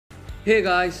Hey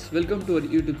guys, welcome to our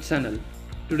YouTube channel.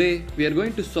 Today we are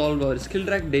going to solve our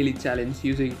Skillrack daily challenge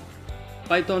using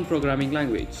Python programming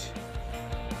language.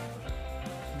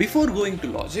 Before going to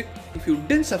logic, if you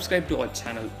didn't subscribe to our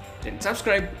channel, then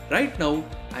subscribe right now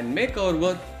and make our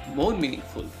work more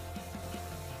meaningful.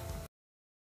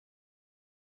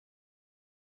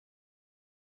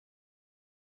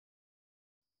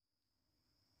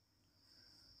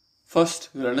 First,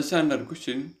 we'll understand our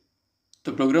question.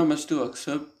 The program has to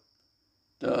accept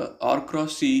the R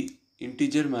cross C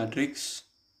integer matrix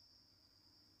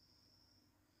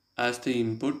as the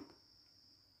input.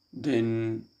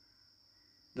 Then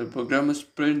the program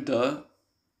must print the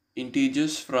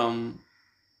integers from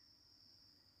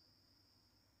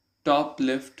top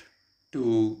left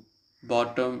to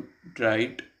bottom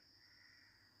right.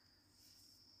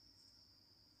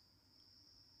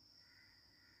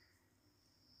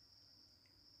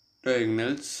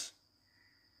 Diagonals.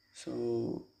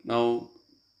 So now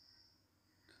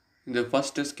in the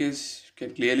first test case you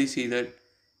can clearly see that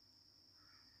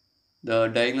the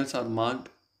diagonals are marked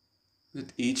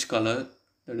with each color.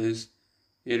 That is,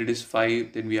 here it is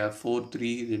 5, then we have 4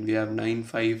 3, then we have 9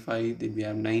 5 5, then we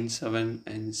have 9 7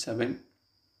 and 7.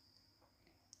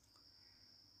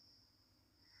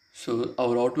 So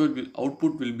our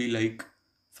output will be like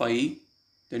 5,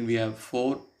 then we have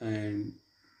 4 and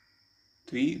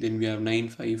 3, then we have 9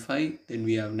 5 5, then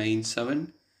we have 9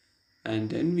 7, and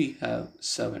then we have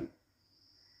 7.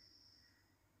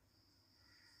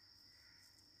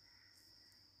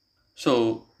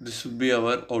 So this will be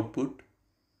our output.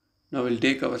 Now we'll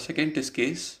take our second test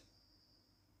case.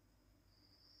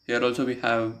 Here also we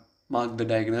have marked the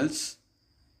diagonals.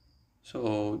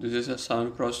 So this is a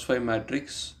 7 cross 5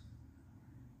 matrix.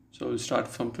 So we'll start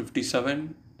from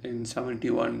 57, then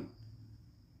 71,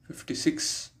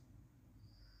 56.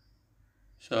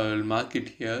 So I'll mark it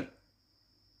here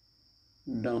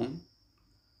down.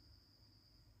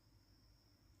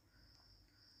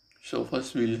 So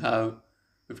first we'll have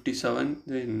 57,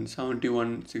 then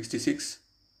 71, 66.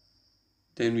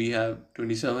 Then we have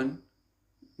 27,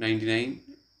 99,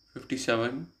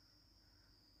 57.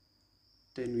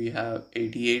 Then we have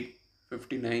 88,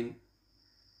 59,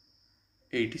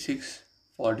 86,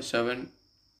 47,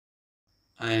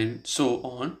 and so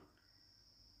on.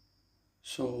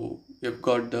 So we've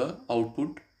got the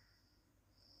output.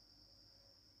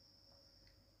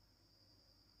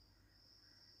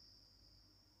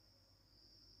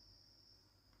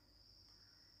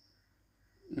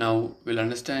 Now we'll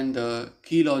understand the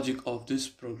key logic of this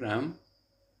program.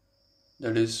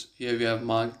 That is, here we have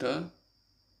marked the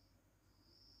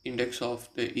index of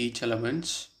the each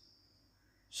elements.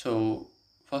 So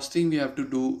first thing we have to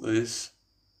do is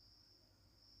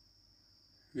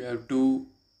we have to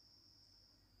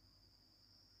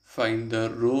find the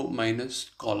row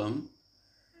minus column.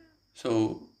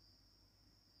 So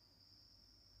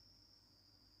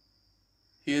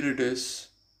here it is.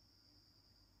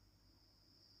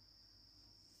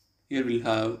 Here we'll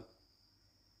have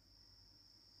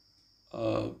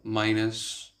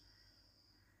minus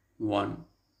 1.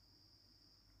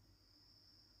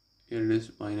 Here it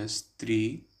is minus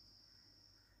 3.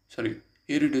 Sorry,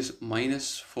 here it is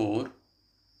minus 4.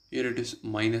 Here it is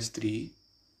minus 3.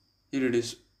 Here it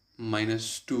is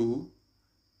minus 2.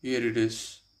 Here it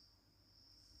is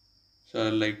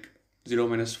like 0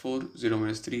 minus 4, 0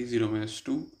 minus 3, 0 minus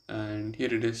 2, and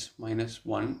here it is minus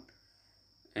 1,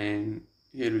 and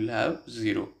here we'll have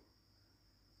 0.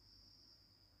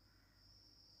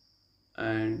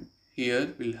 And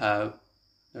here we'll have,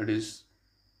 that is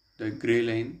the gray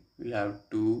line, we'll have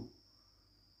 2,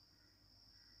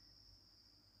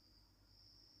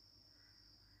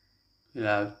 we'll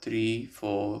have 3,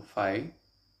 4, 5,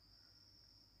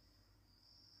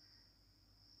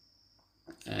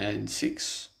 and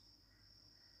 6.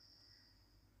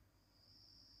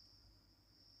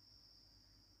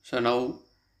 So now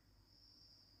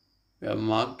we have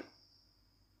marked,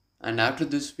 and after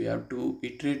this we have to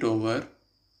iterate over.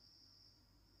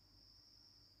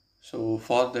 So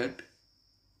for that,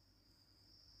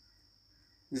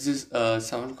 this is a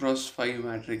 7 cross 5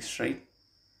 matrix, right?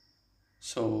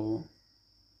 So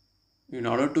in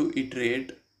order to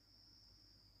iterate,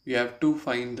 we have to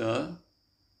find the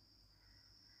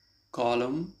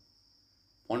column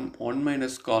 1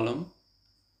 minus column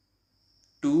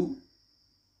 2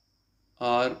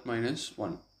 r minus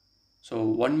 1. So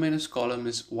 1 minus column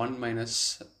is 1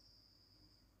 minus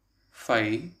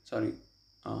 5,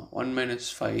 1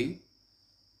 minus 5,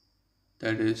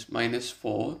 that is minus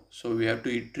 4. So we have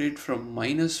to iterate from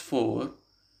minus 4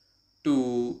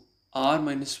 to r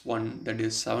minus 1, that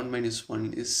is 7 minus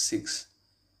 1 is 6.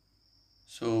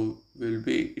 So we'll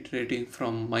be iterating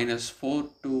from -4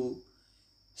 to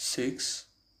 6,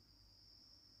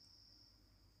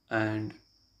 and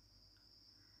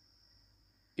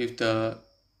if the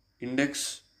index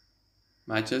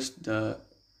matches the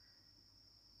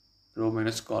row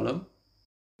minus column,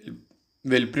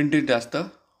 we'll print it as the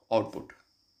output.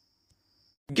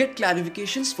 Get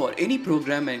clarifications for any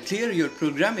program and clear your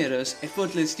program errors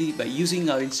effortlessly by using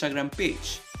our Instagram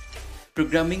page.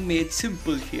 Programming made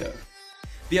simple here.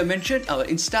 We have mentioned our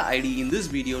Insta ID in this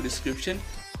video description.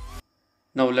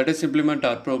 Now let us implement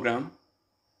our program.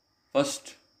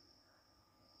 First,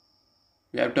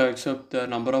 we have to accept the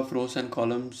number of rows and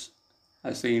columns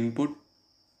as the input.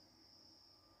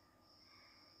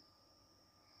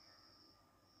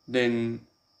 Then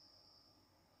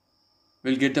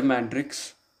we'll get the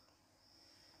matrix.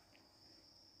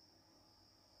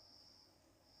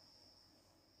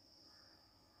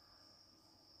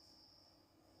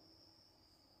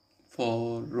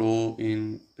 For row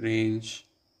in range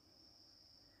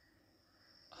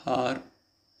R.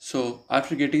 So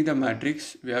after getting the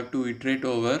matrix, we have to iterate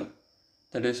over,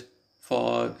 that is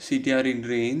for CTR in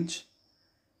range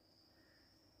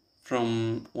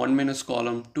from 1 minus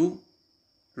column to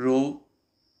row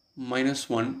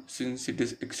 -1. Since it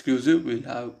is exclusive, we'll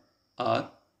have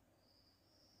R.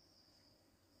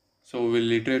 So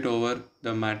we'll iterate over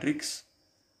the matrix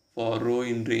for row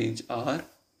in range R,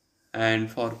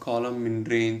 and for column in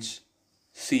range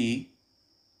C,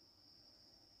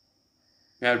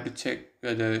 we have to check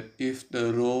whether if the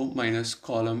row minus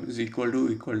column is equal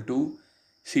to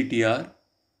CTR.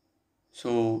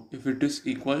 So if it is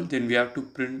equal, then we have to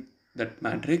print that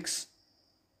matrix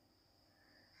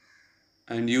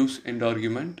and use end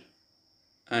argument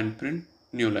and print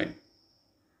new line.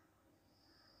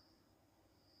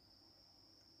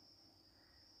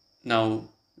 Now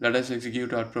let us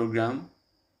execute our program.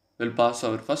 We'll pass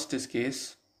our first test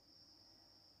case.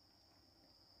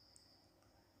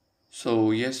 So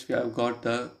yes, we have got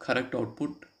the correct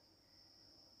output,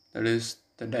 that is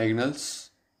the diagonals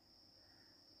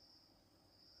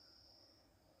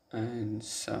and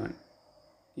 7.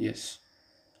 Yes.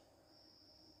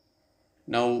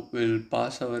 Now we'll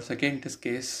pass our second test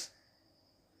case.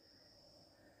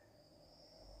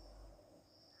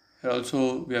 Here also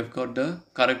we have got the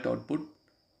correct output.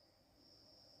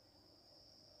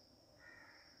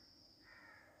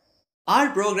 Our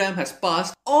program has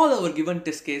passed all our given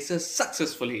test cases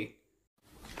successfully.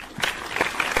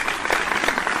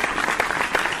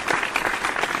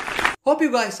 Hope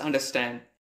you guys understand.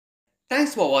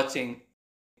 Thanks for watching.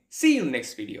 See you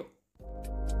next video.